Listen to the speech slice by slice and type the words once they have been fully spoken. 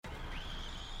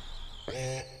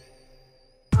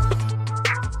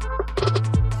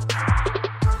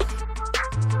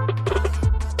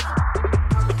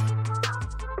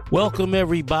Welcome,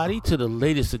 everybody, to the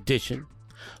latest edition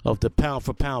of the Pound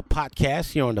for Pound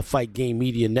podcast here on the Fight Game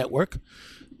Media Network.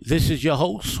 This is your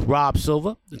host, Rob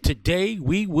Silva. Today,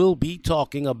 we will be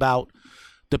talking about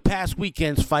the past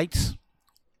weekend's fights,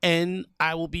 and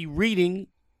I will be reading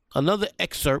another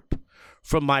excerpt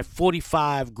from my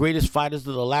 45 greatest fighters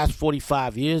of the last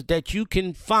 45 years that you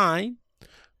can find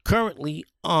currently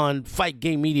on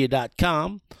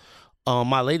FightGameMedia.com.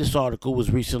 My latest article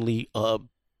was recently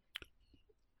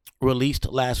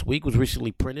released last week, was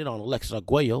recently printed on Alexis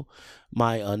Arguello,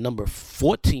 my number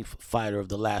 14th fighter of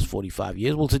the last 45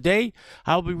 years. Well, today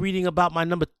I'll be reading about my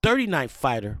number 39th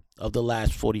fighter of the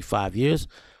last 45 years,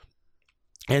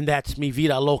 and that's Mi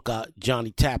Vida Loca, Johnny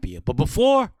Tapia. But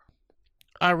before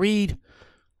I read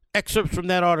excerpts from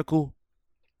that article,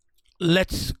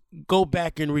 let's go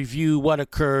back and review what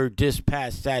occurred this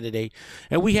past Saturday.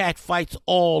 And we had fights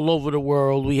all over the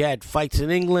world. We had fights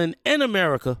in England and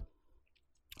America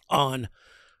on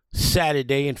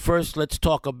Saturday. And first, let's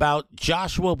talk about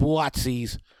Joshua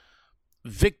Buatsi's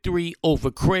victory over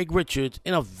Craig Richards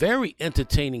in a very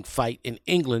entertaining fight in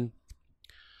England.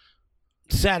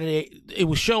 Saturday, it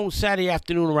was shown Saturday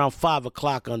afternoon around 5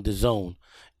 o'clock on DAZN.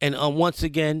 And once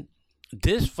again,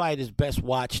 this fight is best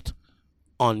watched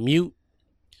on mute.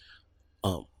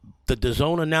 The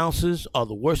DAZN announcers are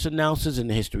the worst announcers in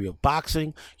the history of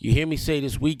boxing. You hear me say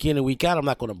this week in and week out. I'm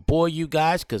not going to bore you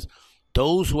guys because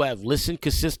those who have listened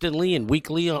consistently and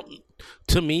weekly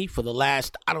to me for the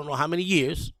last, I don't know how many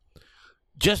years,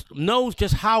 just knows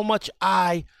just how much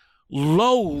I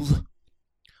loathe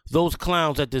those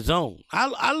clowns at DAZN.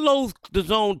 I loathe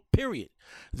DAZN, period.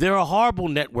 They're a horrible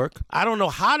network. I don't know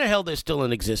how the hell they're still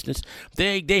in existence.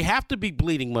 They have to be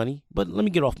bleeding money. But let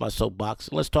me get off my soapbox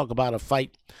and let's talk about a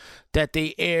fight that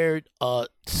they aired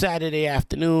Saturday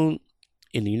afternoon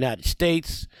in the United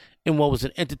States in what was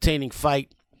an entertaining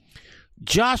fight.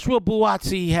 Joshua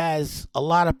Buatsi has a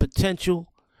lot of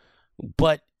potential,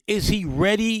 but is he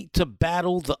ready to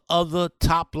battle the other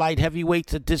top light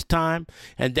heavyweights at this time?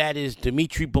 And that is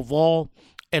Dmitry Bivol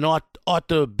and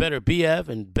Artur Beterbiev.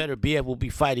 And Beterbiev will be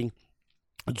fighting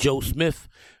Joe Smith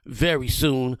very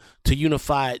soon to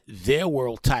unify their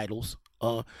world titles.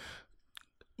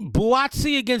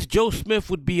 Buatsi against Joe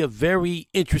Smith would be a very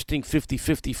interesting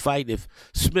 50-50 fight if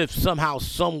Smith somehow,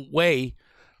 some way,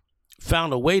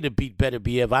 found a way to beat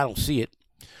Beterbiev. I don't see it.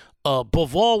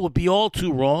 Bivol would be all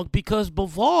too wrong because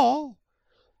Bivol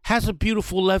has a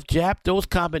beautiful left jab, those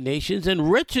combinations,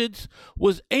 and Richards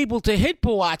was able to hit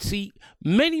Buatsi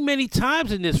many, many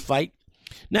times in this fight.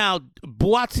 Now,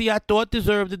 Buatsi, I thought,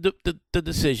 deserved the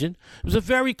decision. It was a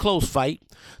very close fight.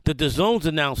 The DAZN's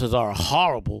announcers are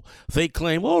horrible. They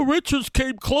claim, oh, Richards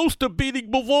came close to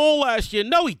beating Bivol last year.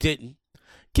 No, he didn't.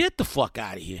 Get the fuck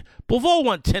out of here. Bivol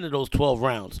won 10 of those 12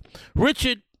 rounds.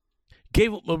 Craig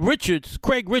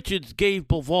Richards gave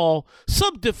Bivol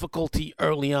some difficulty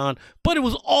early on, but it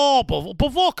was all Bivol.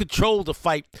 Bivol controlled the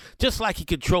fight just like he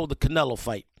controlled the Canelo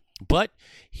fight. But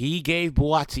he gave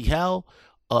Buatsi hell.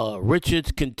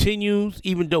 Richards continues,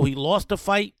 even though he lost the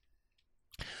fight,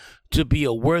 to be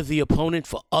a worthy opponent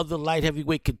for other light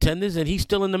heavyweight contenders, and he's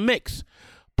still in the mix.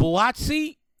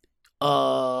 Buatsi,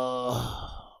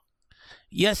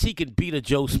 yes, he can beat a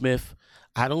Joe Smith.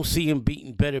 I don't see him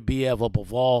beating Beterbiev or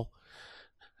Bivol.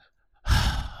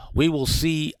 We will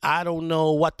see. I don't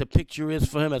know what the picture is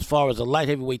for him as far as a light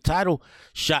heavyweight title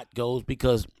shot goes,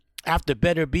 because after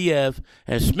Beterbiev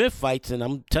and Smith fights, and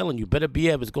I'm telling you,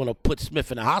 Beterbiev is going to put Smith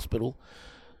in the hospital.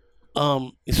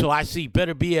 So I see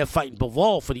Beterbiev fighting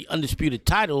Bivol for the undisputed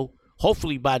title,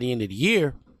 hopefully by the end of the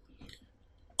year.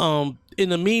 In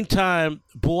the meantime,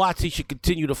 Buatsi should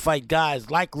continue to fight guys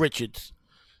like Richards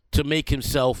to make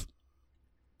himself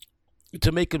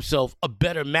a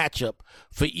better matchup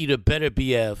for either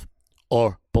Beterbiev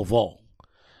or Bivol.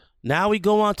 Now we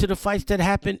go on to the fights that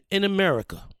happened in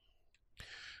America.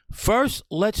 First,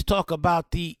 let's talk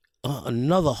about the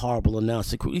another horrible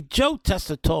announcer. Joe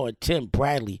Tessitore and Tim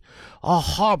Bradley are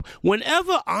horrible.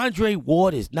 Whenever Andre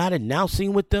Ward is not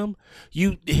announcing with them,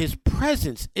 his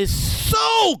presence is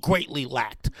so greatly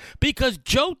lacked because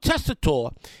Joe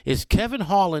Tessitore is Kevin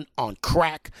Harlan on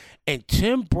crack and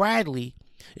Tim Bradley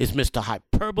is Mr.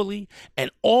 Hyperbole,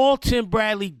 and all Tim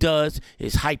Bradley does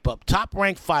is hype up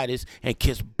top-ranked fighters and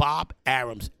kiss Bob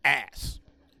Arum's ass.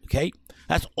 Okay?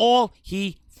 That's all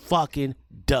he fucking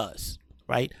does,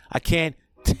 right? I can't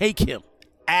take him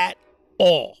at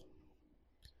all.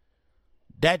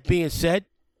 That being said,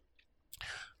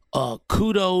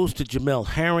 kudos to Jamel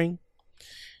Herring.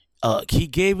 He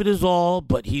gave it his all,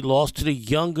 but he lost to the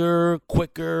younger,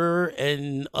 quicker,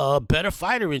 and better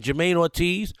fighter in Jermaine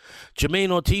Ortiz.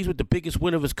 Jermaine Ortiz, with the biggest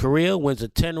win of his career, wins a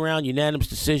 10-round unanimous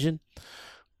decision.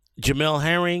 Jamel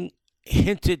Herring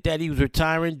hinted that he was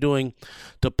retiring during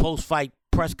the post-fight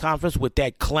press conference with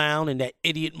that clown and that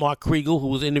idiot Mark Kriegel who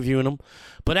was interviewing him.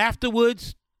 But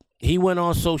afterwards, he went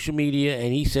on social media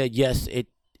and he said, yes,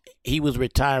 he was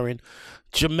retiring.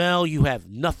 Jamel, you have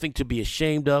nothing to be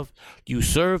ashamed of. You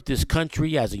served this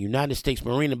country as a United States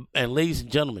Marine. And ladies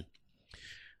and gentlemen,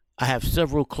 I have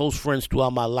several close friends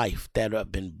throughout my life that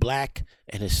have been black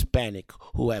and Hispanic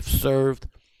who have served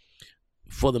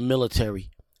for the military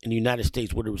in the United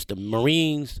States, whether it was the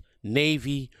Marines,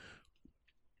 Navy,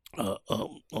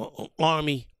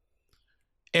 Army,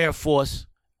 Air Force,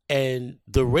 and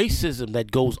the racism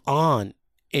that goes on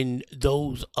in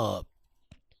those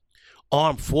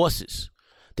armed forces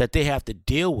that they have to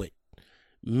deal with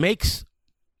makes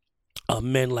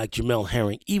men like Jamel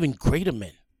Herring even greater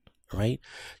men, right?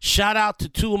 Shout out to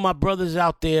two of my brothers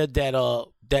out there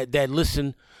that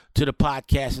listen to the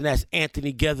podcast, and that's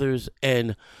Anthony Gethers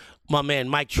and my man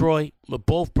Mike Troy.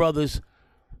 Both brothers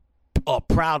are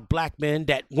proud black men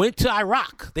that went to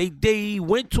Iraq. They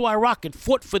went to Iraq and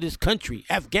fought for this country,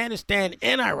 Afghanistan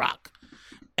and Iraq.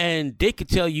 And they could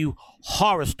tell you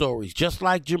horror stories, just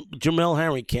like Jamel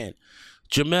Herring can.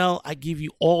 Jamel, I give you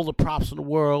all the props in the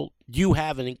world. You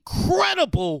have an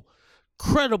incredible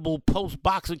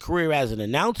post-boxing career as an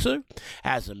announcer,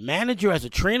 as a manager, as a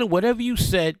trainer. Whatever you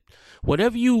said,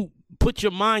 whatever you put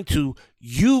your mind to,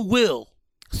 you will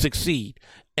succeed.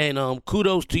 And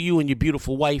kudos to you and your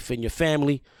beautiful wife and your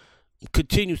family.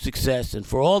 Continued success. And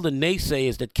for all the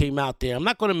naysayers that came out there, I'm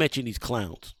not going to mention these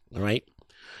clowns, all right?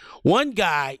 One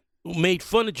guy made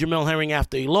fun of Jamel Herring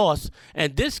after he lost,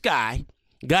 and this guy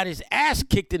got his ass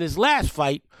kicked in his last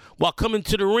fight while coming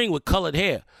to the ring with colored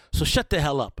hair. So shut the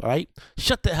hell up, all right?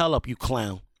 Shut the hell up, you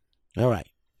clown. All right.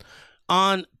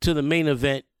 On to the main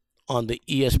event on the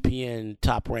ESPN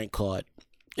Top Rank card,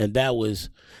 and that was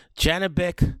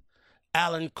Janibek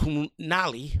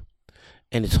Alinkunali,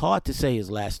 and it's hard to say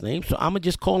his last name, so I'm going to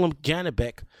just call him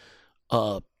Janibek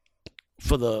for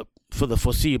the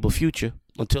foreseeable future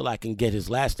until I can get his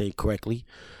last name correctly.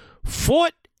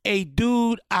 Fought a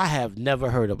dude I have never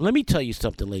heard of. Let me tell you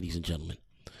something, ladies and gentlemen.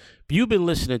 If you've been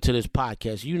listening to this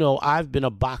podcast, you know I've been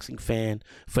a boxing fan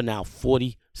for now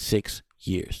 46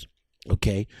 years,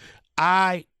 okay?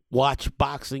 I watch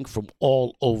boxing from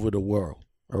all over the world,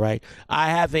 all right? I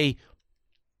have a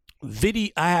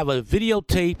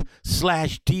videotape /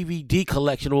 DVD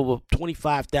collection of over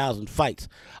 25,000 fights.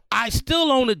 I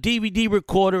still own a DVD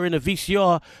recorder and a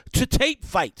VCR to tape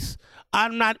fights.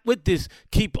 I'm not with this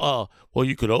well,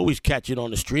 you could always catch it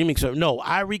on the streaming service. No,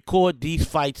 I record these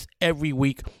fights every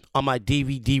week on my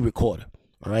DVD recorder,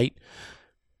 all right?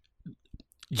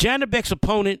 Janibek's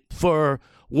opponent for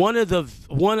one of the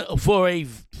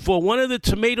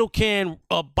tomato can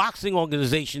boxing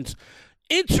organizations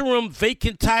interim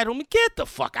vacant title. Get the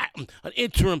fuck out. An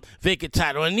interim vacant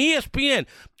title. And ESPN,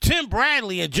 Tim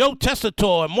Bradley and Joe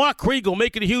Tessitore and Mark Kriegel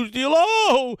making a huge deal.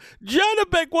 Oh,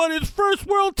 Janibek won his first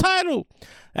world title.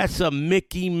 That's a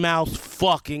Mickey Mouse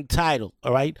fucking title,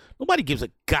 all right? Nobody gives a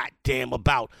goddamn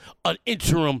about an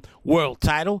interim world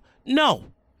title.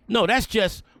 No, that's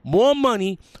just more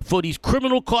money for these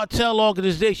criminal cartel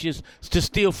organizations to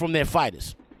steal from their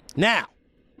fighters. Now,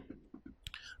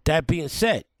 that being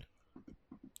said,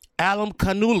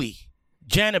 Alimkhanuly,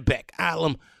 Janibek,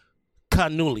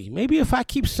 Alimkhanuly. Maybe if I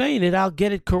keep saying it, I'll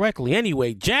get it correctly.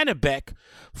 Anyway, Janibek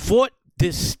fought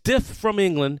this stiff from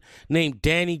England named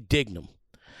Danny Dignam.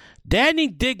 Danny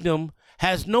Dignam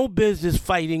has no business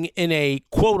fighting in a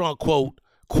quote-unquote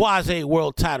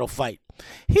quasi-world title fight.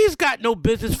 He's got no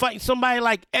business fighting somebody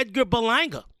like Edgar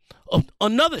Berlanga,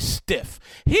 another stiff.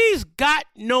 He's got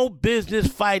no business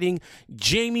fighting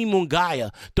Jamie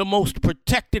Munguia, the most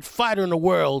protected fighter in the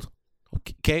world,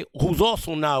 okay, who's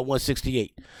also now at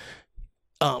 168.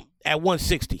 At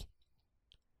 160.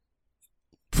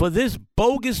 For this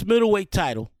bogus middleweight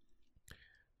title,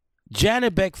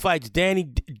 Janibek fights Danny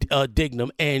Dignam,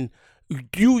 and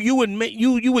you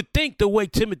would think the way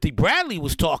Timothy Bradley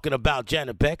was talking about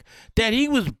Janibek that he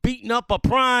was beating up a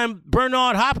prime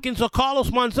Bernard Hopkins or Carlos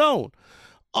Monzon.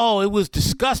 Oh, it was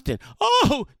disgusting.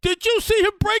 Oh, did you see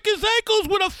him break his ankles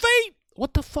with a feint?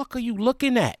 What the fuck are you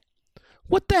looking at?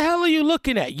 What the hell are you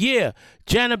looking at? Yeah,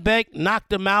 Janibek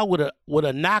knocked him out with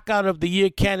a knockout of the year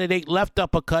candidate left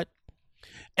uppercut,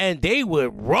 and they were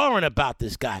roaring about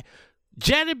this guy.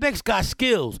 Janibek's got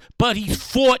skills, but he's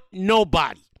fought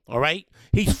nobody, all right?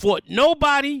 He's fought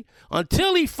nobody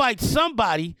until he fights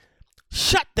somebody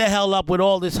shut the hell up with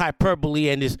all this hyperbole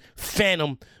and this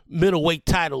phantom middleweight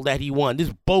title that he won.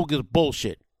 This bogus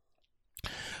bullshit.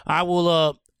 I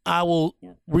will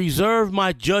reserve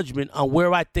my judgment on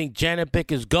where I think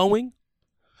Janibek is going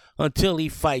until he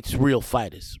fights real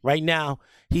fighters. Right now,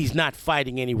 he's not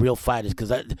fighting any real fighters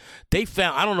because I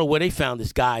don't know where they found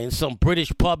this guy, in some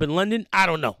British pub in London. I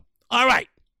don't know. All right.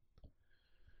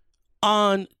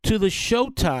 On to the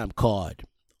Showtime card.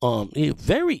 A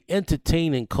very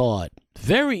entertaining card.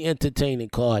 Very entertaining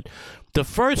card. The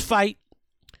first fight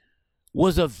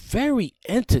was a very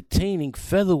entertaining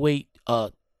featherweight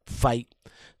fight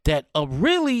that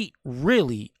really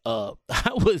I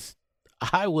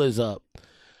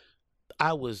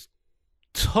was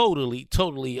totally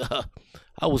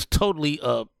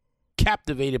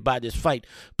captivated by this fight.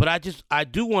 But I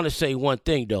do want to say one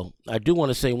thing though. I do want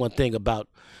to say one thing about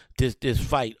this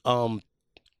fight.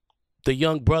 The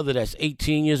young brother that's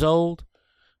 18 years old,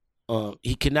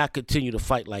 he cannot continue to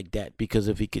fight like that, because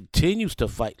if he continues to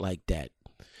fight like that,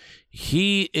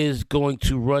 he is going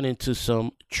to run into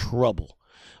some trouble.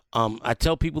 I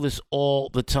tell people this all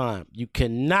the time. You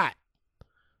cannot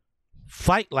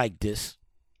fight like this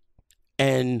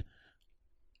and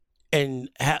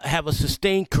have a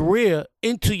sustained career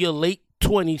into your late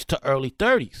 20s to early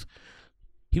 30s.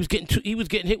 He was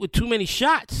getting hit with too many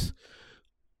shots.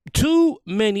 Too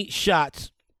many shots,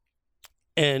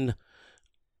 and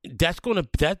that's gonna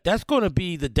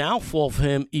be the downfall for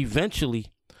him eventually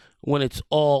when it's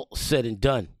all said and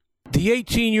done. The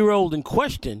 18-year-old in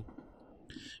question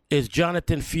is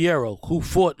Jonathan Fierro, who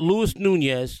fought Luis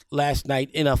Nunez last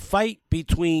night in a fight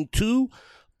between two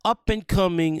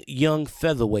up-and-coming young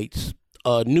featherweights.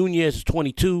 Nunez is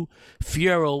 22,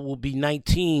 Fierro will be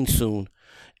 19 soon.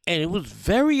 And it was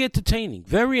very entertaining,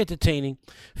 very entertaining.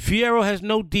 Fierro has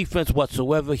no defense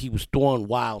whatsoever. He was throwing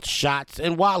wild shots.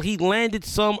 And while he landed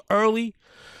some early,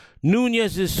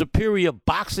 Nunez's superior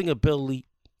boxing ability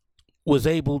was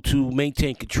able to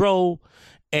maintain control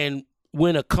and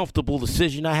win a comfortable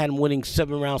decision. I had him winning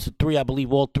 7 rounds to 3. I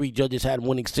believe all 3 judges had him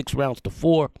winning 6 rounds to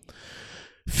 4.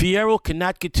 Fierro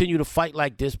cannot continue to fight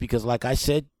like this because, like I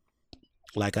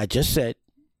just said,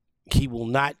 he will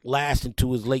not last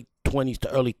into his late 20s to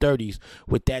early 30s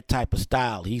with that type of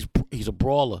style. He's a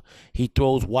brawler. He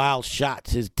throws wild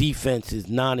shots. His defense is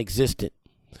non-existent.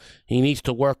 He needs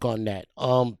to work on that.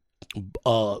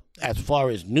 As far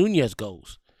as Nunez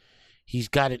goes, he's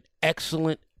got an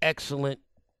excellent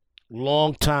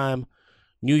long-time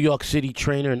New York City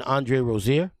trainer in Andre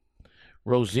Rozier.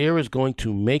 Rozier is going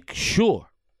to make sure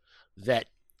that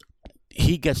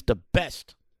he gets the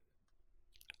best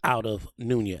out of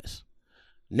Nunez.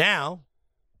 Now,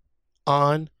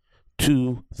 on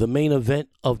to the main event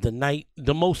of the night,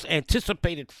 the most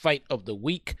anticipated fight of the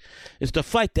week. Is the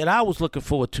fight that I was looking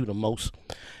forward to the most,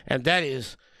 and that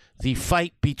is the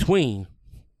fight between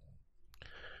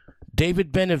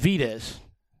David Benavidez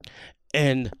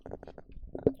and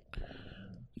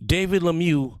David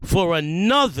Lemieux for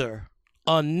another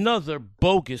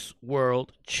bogus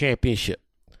world championship.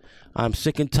 I'm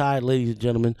sick and tired, ladies and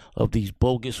gentlemen, of these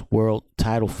bogus world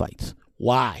title fights.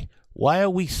 Why? Why are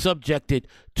we subjected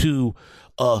to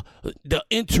the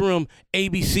interim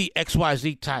ABC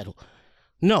XYZ title?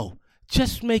 No,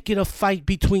 just make it a fight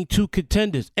between 2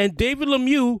 contenders. And David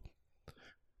Lemieux,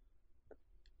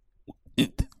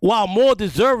 while more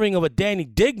deserving of a Danny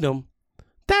Dignam,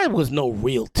 that was no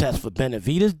real test for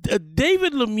Benavidez.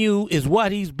 David Lemieux is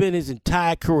what he's been his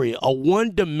entire career, a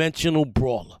one-dimensional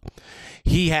brawler.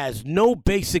 He has no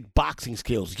basic boxing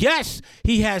skills. Yes,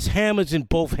 he has hammers in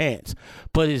both hands,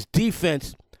 but his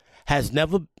defense has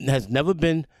never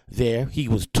been there. He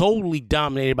was totally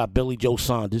dominated by Billy Joe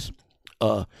Saunders.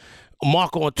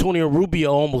 Marco Antonio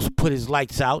Rubio almost put his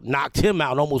lights out, knocked him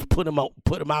out, almost put him out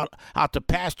to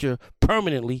pasture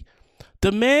permanently.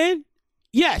 The man,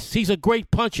 yes, he's a great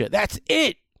puncher. That's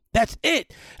it. That's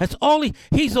all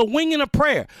he's a wing and a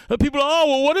prayer. And people are,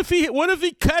 what if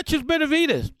he catches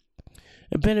Benavidez?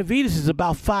 And Benavidez is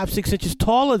about 5-6 inches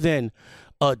taller than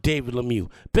David Lemieux.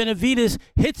 Benavidez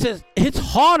hits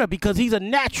harder because he's a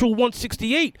natural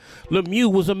 168. Lemieux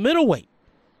was a middleweight.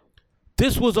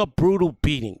 This was a brutal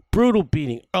beating.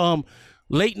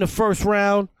 Late in the first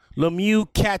round,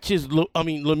 Lemieux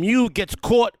gets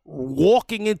caught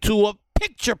walking into a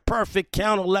picture-perfect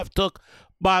counter left hook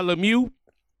by Lemieux.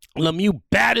 Lemieux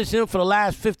batters him for the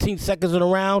last 15 seconds of the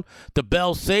round. The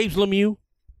bell saves Lemieux.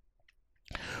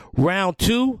 Round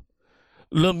 2,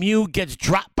 Lemieux gets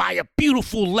dropped by a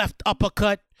beautiful left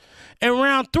uppercut. And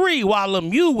round 3, while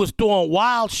Lemieux was throwing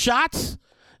wild shots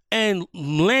and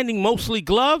landing mostly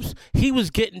gloves, he was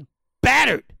getting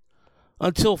battered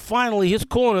until finally his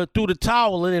corner threw the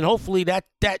towel in, and hopefully that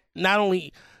not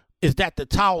only is that the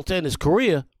towel to end his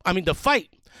career, I mean the fight,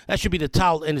 that should be the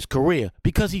towel to end his career,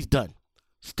 because he's done.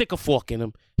 Stick a fork in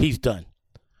him, he's done.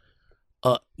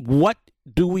 What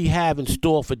do we have in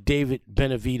store for David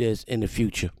Benavidez in the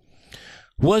future?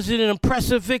 Was it an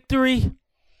impressive victory?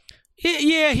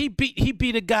 Yeah, he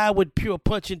beat a guy with pure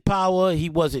punching power. He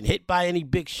wasn't hit by any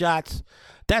big shots.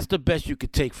 That's the best you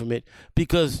could take from it,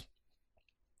 because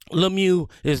Lemieux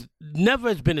never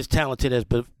has been as talented as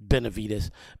Benavidez.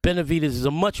 Benavidez is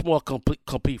a much more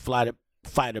complete fighter.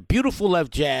 Beautiful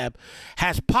left jab,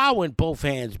 has power in both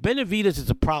hands. Benavidez is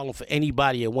a problem for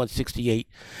anybody at 168,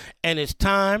 and it's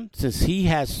time, since he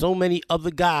has so many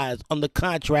other guys on the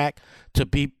contract to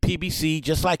be PBC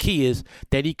just like he is,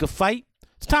 that he could fight.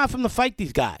 It's time for him to fight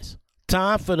these guys.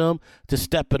 Time for them to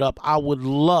step it up. I would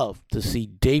love to see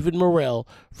David Morrell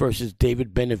versus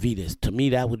David Benavidez. To me,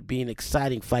 that would be an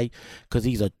exciting fight, because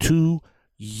these are two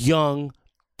young,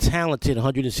 talented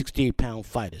 168-pound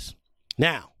fighters.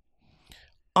 Now,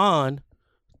 on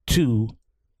to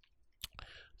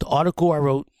the article I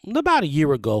wrote about a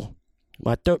year ago,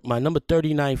 my number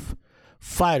 39th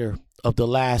fighter of the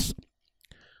last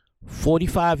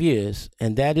 45 years,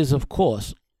 and that is, of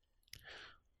course,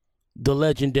 the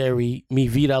legendary Mi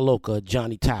Vida Loca,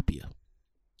 Johnny Tapia.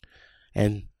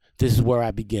 And this is where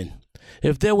I begin.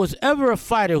 If there was ever a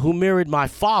fighter who mirrored my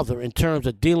father in terms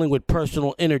of dealing with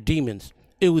personal inner demons,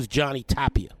 it was Johnny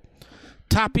Tapia.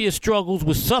 Tapia's struggles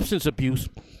with substance abuse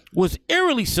was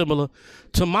eerily similar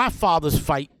to my father's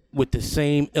fight with the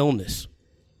same illness.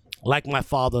 Like my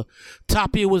father,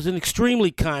 Tapia was an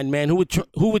extremely kind man who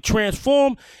would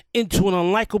transform into an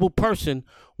unlikable person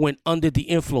when under the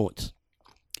influence.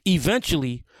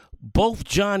 Eventually, both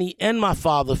Johnny and my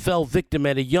father fell victim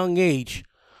at a young age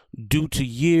due to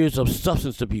years of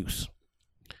substance abuse.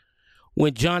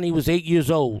 When Johnny was 8 years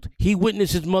old, he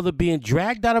witnessed his mother being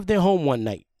dragged out of their home one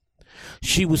night.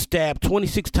 She was stabbed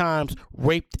 26 times,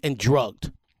 raped, and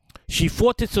drugged. She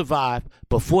fought to survive,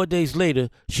 but 4 days later,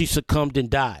 she succumbed and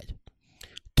died.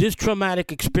 This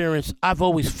traumatic experience, I've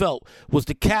always felt, was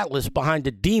the catalyst behind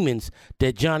the demons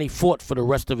that Johnny fought for the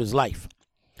rest of his life.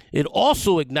 It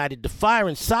also ignited the fire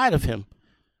inside of him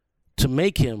to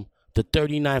make him the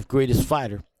 39th greatest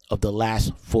fighter of the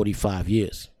last 45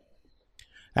 years.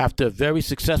 After a very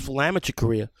successful amateur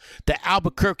career, the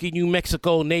Albuquerque, New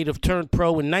Mexico native turned pro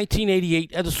in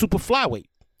 1988 as a super flyweight.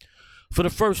 For the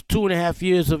first 2.5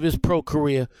 years of his pro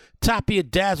career, Tapia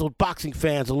dazzled boxing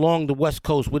fans along the West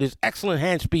Coast with his excellent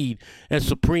hand speed and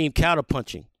supreme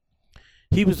counterpunching.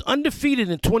 He was undefeated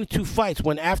in 22 fights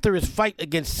when, after his fight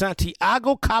against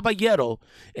Santiago Caballero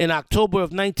in October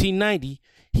of 1990,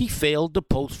 he failed the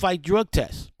post-fight drug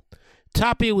test.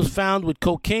 Tapia was found with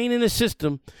cocaine in his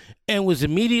system and was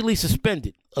immediately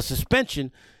suspended, a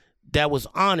suspension that was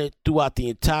honored throughout the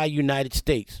entire United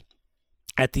States.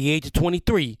 At the age of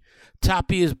 23,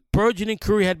 Tapia's burgeoning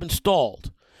career had been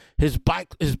stalled. His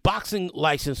boxing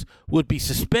license would be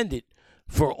suspended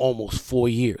for almost 4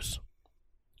 years.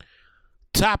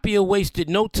 Tapia wasted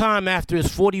no time after his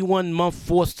 41-month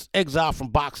forced exile from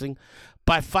boxing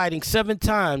by fighting 7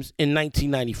 times in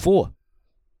 1994.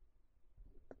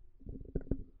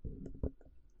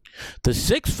 The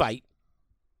sixth fight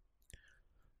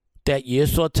that year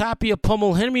saw Tapia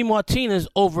pummel Henry Martinez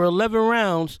over 11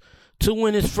 rounds to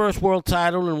win his first world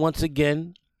title, and once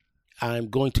again, I'm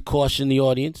going to caution the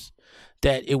audience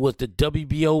that it was the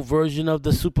WBO version of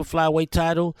the super flyweight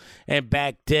title, and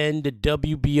back then the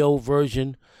WBO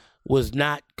version was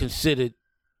not considered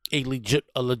a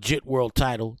legit world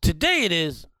title. Today it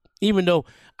is, even though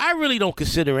I really don't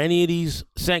consider any of these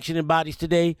sanctioning bodies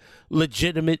today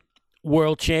legitimate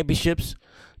world championships.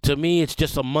 To me, it's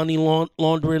just a money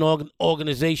laundering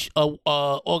organization.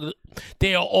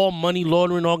 They are all money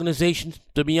laundering organizations,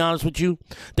 to be honest with you,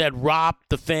 that rob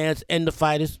the fans and the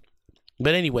fighters.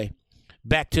 But anyway,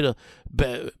 back to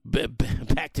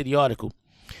the article.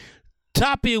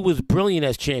 Tapia was brilliant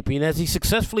as champion, as he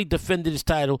successfully defended his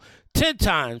title 10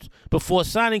 times before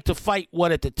signing to fight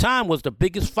what at the time was the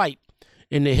biggest fight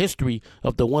in the history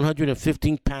of the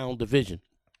 115-pound division.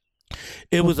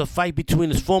 It was a fight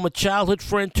between his former childhood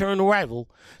friend turned rival,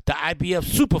 the IBF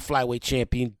super flyweight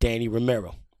champion Danny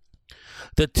Romero.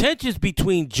 The tensions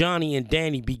between Johnny and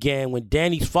Danny began when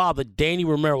Danny's father, Danny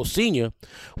Romero Sr.,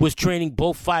 was training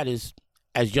both fighters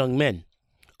as young men.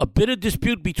 A bitter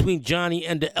dispute between Johnny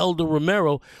and the elder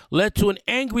Romero led to an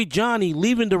angry Johnny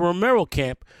leaving the Romero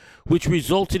camp, which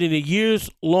resulted in a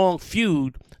years-long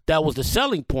feud that was the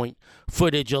selling point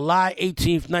for the July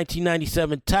 18,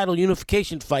 1997 title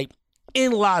unification fight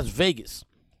in Las Vegas.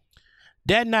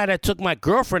 That night, I took my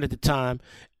girlfriend at the time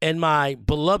and my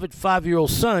beloved 5-year-old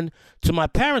son to my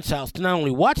parents' house to not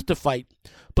only watch the fight,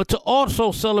 but to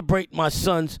also celebrate my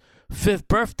son's 5th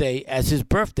birthday, as his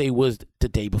birthday was the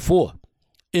day before.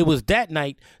 It was that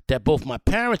night that both my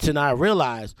parents and I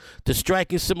realized the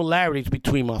striking similarities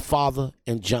between my father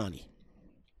and Johnny.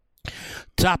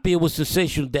 Tapia was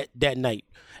sensational that night,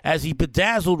 as he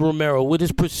bedazzled Romero with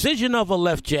his precision of a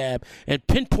left jab and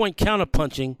pinpoint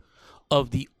counterpunching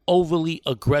of the overly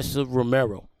aggressive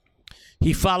Romero.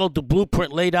 He followed the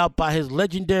blueprint laid out by his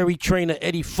legendary trainer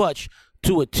Eddie Futch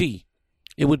to a T.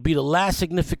 It would be the last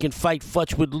significant fight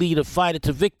Futch would lead a fighter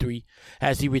to victory,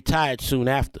 as he retired soon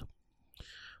after.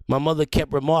 My mother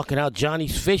kept remarking how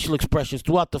Johnny's facial expressions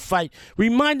throughout the fight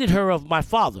reminded her of my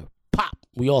father, Pop.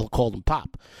 We all called him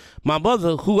Pop. My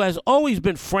mother, who has always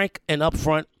been frank and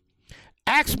upfront,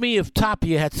 asked me if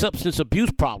Tapia had substance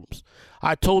abuse problems.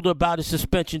 I told her about his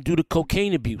suspension due to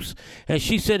cocaine abuse, and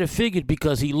she said it figured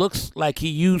because he looks like he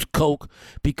used coke,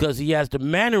 because he has the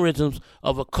mannerisms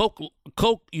of a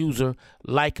coke user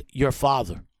like your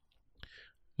father.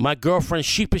 My girlfriend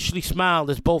sheepishly smiled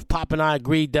as both Pop and I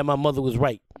agreed that my mother was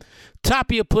right.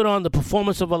 Tapia put on the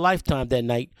performance of a lifetime that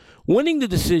night, winning the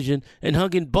decision and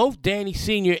hugging both Danny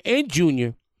Sr. and Jr.,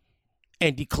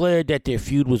 and declared that their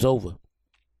feud was over.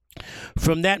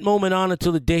 From that moment on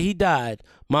until the day he died,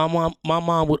 my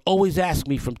mom would always ask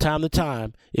me from time to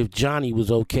time if Johnny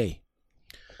was okay.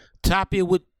 Tapia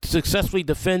would successfully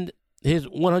defend his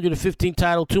 115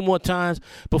 title 2 more times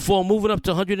before moving up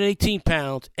to 118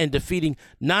 pounds and defeating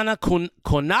Nana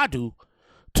Konadu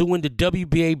to win the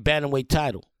WBA bantamweight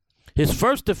title. His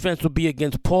first defense would be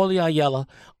against Paulie Ayala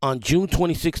on June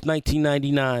 26,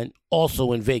 1999,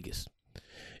 also in Vegas.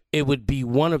 It would be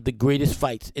one of the greatest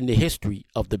fights in the history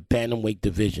of the bantamweight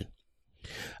division.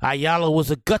 Ayala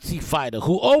was a gutsy fighter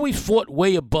who always fought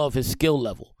way above his skill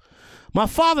level. My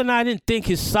father and I didn't think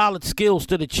his solid skills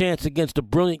stood a chance against the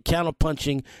brilliant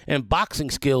counterpunching and boxing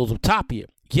skills of Tapia.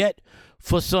 Yet,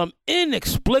 for some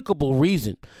inexplicable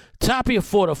reason, Tapia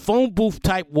fought a phone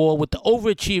booth-type war with the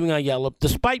overachieving Ayala,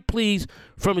 despite pleas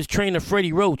from his trainer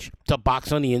Freddie Roach to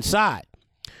box on the inside.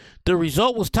 The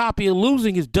result was Tapia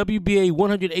losing his WBA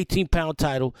 118-pound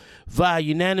title via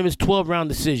unanimous 12-round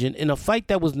decision in a fight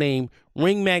that was named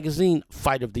Ring Magazine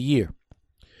Fight of the Year.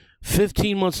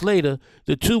 15 months later,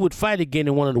 the two would fight again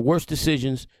in one of the worst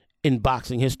decisions in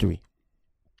boxing history.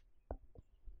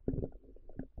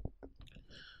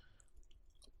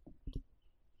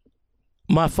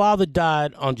 My father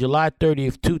died on July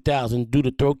 30th, 2000 due to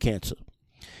throat cancer.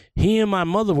 He and my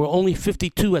mother were only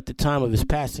 52 at the time of his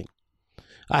passing.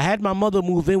 I had my mother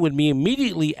move in with me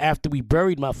immediately after we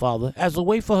buried my father as a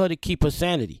way for her to keep her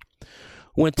sanity.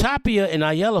 When Tapia and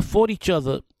Ayala fought each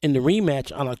other in the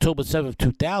rematch on October 7th,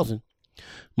 2000,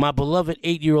 my beloved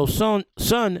 8-year-old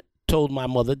son told my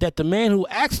mother that the man who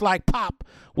acts like Pop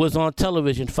was on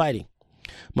television fighting.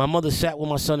 My mother sat with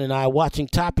my son and I watching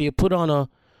Tapia put on an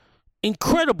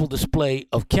incredible display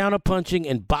of counterpunching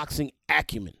and boxing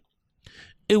acumen.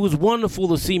 It was wonderful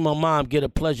to see my mom get a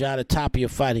pleasure out of Tapia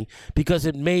fighting because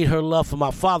it made her love for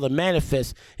my father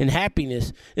manifest in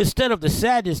happiness instead of the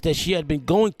sadness that she had been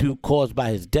going through caused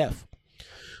by his death.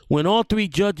 When all 3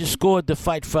 judges scored the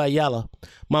fight for Ayala,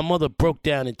 my mother broke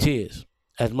down in tears.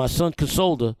 As my son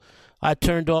consoled her, I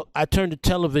turned the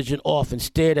television off and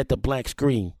stared at the blank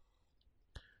screen.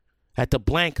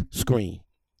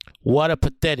 What a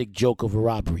pathetic joke of a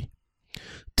robbery.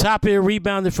 Tapia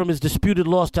rebounded from his disputed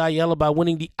loss to Ayala by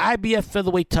winning the IBF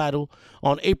featherweight title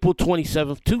on April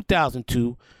 27,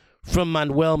 2002 from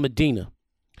Manuel Medina.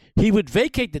 He would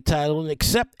vacate the title and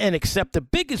accept the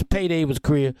biggest payday of his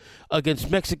career against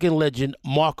Mexican legend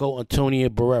Marco Antonio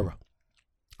Barrera.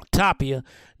 Tapia,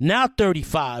 now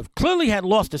 35, clearly had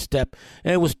lost a step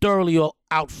and was thoroughly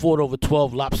outfought over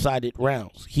 12 lopsided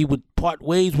rounds. He would part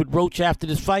ways with Roach after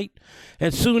this fight,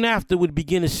 and soon after would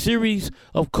begin a series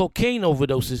of cocaine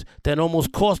overdoses that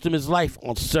almost cost him his life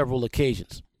on several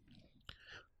occasions.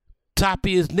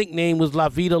 Tapia's nickname was La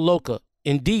Vida Loca.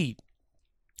 Indeed,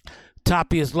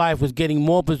 Tapia's life was getting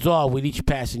more bizarre with each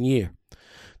passing year.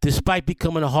 Despite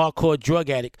becoming a hardcore drug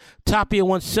addict, Tapia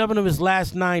won 7 of his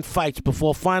last 9 fights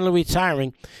before finally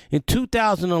retiring in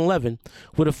 2011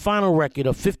 with a final record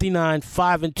of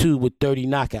 59-5-2 with 30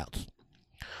 knockouts.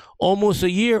 Almost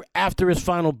a year after his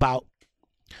final bout,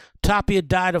 Tapia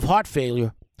died of heart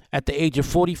failure at the age of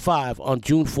 45 on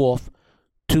June 4th,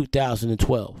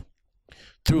 2012.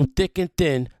 Through thick and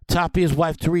thin, Tapia's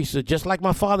wife Teresa, just like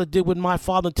my father did with my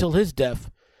father until his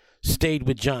death, stayed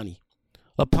with Johnny.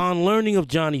 Upon learning of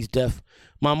Johnny's death,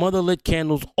 my mother lit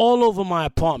candles all over my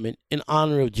apartment in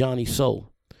honor of Johnny's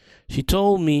soul. She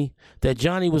told me that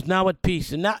Johnny was now at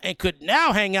peace and could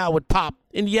now hang out with Pop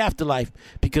in the afterlife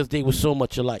because they were so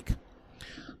much alike.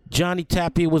 Johnny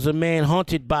Tapia was a man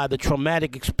haunted by the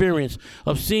traumatic experience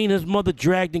of seeing his mother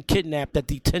dragged and kidnapped at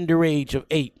the tender age of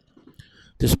 8.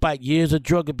 Despite years of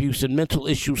drug abuse and mental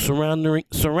issues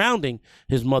surrounding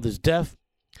his mother's death,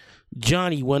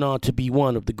 Johnny went on to be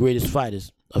one of the greatest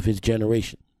fighters of his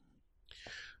generation.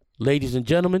 Ladies and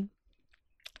gentlemen,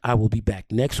 I will be back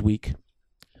next week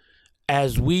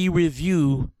as we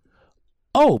review.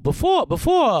 Oh,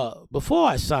 before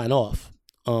I sign off,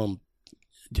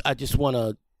 I just want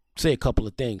to say a couple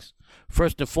of things.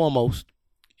 First and foremost,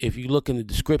 if you look in the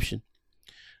description,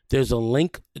 there's a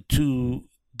link to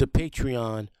the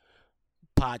Patreon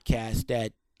podcast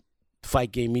that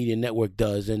Fight Game Media Network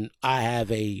does, and I have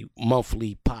a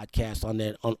monthly podcast on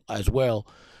that as well,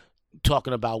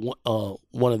 talking about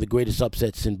one of the greatest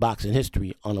upsets in boxing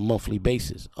history on a monthly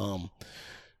basis.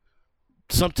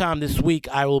 Sometime this week,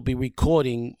 I will be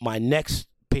recording my next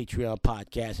Patreon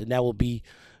podcast, and that will be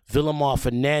Villamar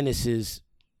Fernandez's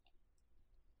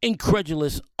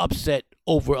incredulous upset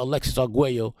over Alexis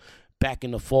Arguello back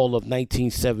in the fall of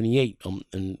 1978,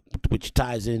 and which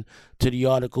ties in to the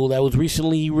article that was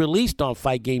recently released on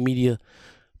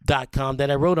FightGameMedia.com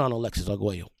that I wrote on Alexis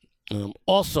Arguello.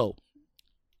 Also,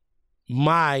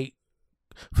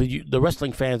 for you, the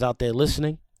wrestling fans out there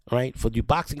listening, right? For you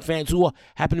boxing fans who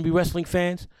happen to be wrestling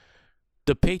fans,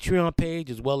 the Patreon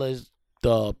page as well as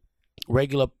the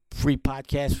regular free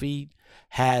podcast feed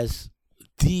has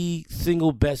the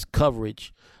single best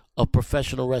coverage of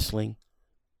professional wrestling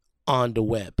on the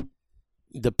web.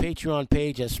 The Patreon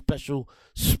page has special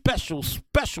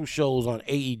shows on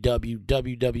AEW,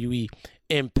 WWE,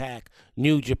 Impact,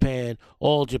 New Japan,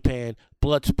 All Japan,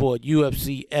 Bloodsport,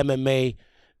 UFC, MMA,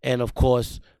 and of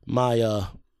course my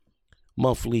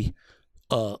monthly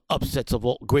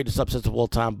greatest upsets of all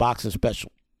time boxing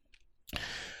special.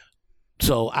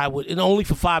 So I would, and only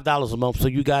for $5 a month. So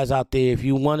you guys out there, if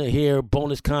you want to hear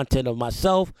bonus content of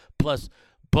myself plus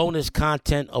bonus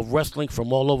content of wrestling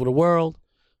from all over the world,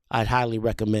 I'd highly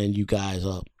recommend you guys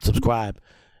subscribe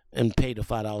and pay the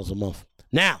 $5 a month.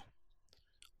 Now,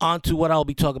 on to what I'll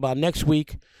be talking about next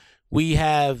week. We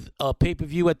have a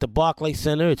pay-per-view at the Barclays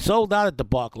Center. It's sold out at the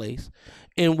Barclays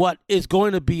in what is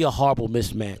going to be a horrible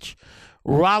mismatch.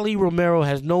 Rolly Romero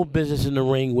has no business in the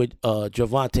ring with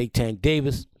Gervonta Tank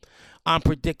Davis. I'm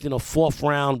predicting a 4th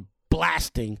round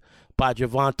blasting by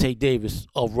Gervonta Davis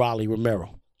of Rolly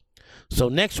Romero. So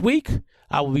next week,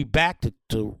 I will be back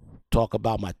to talk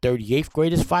about my 38th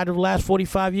greatest fight of the last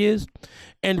 45 years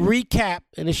and recap,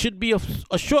 and it should be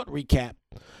a short recap,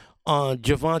 on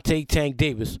Gervonta Tank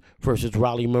Davis versus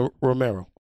Rolly Romero.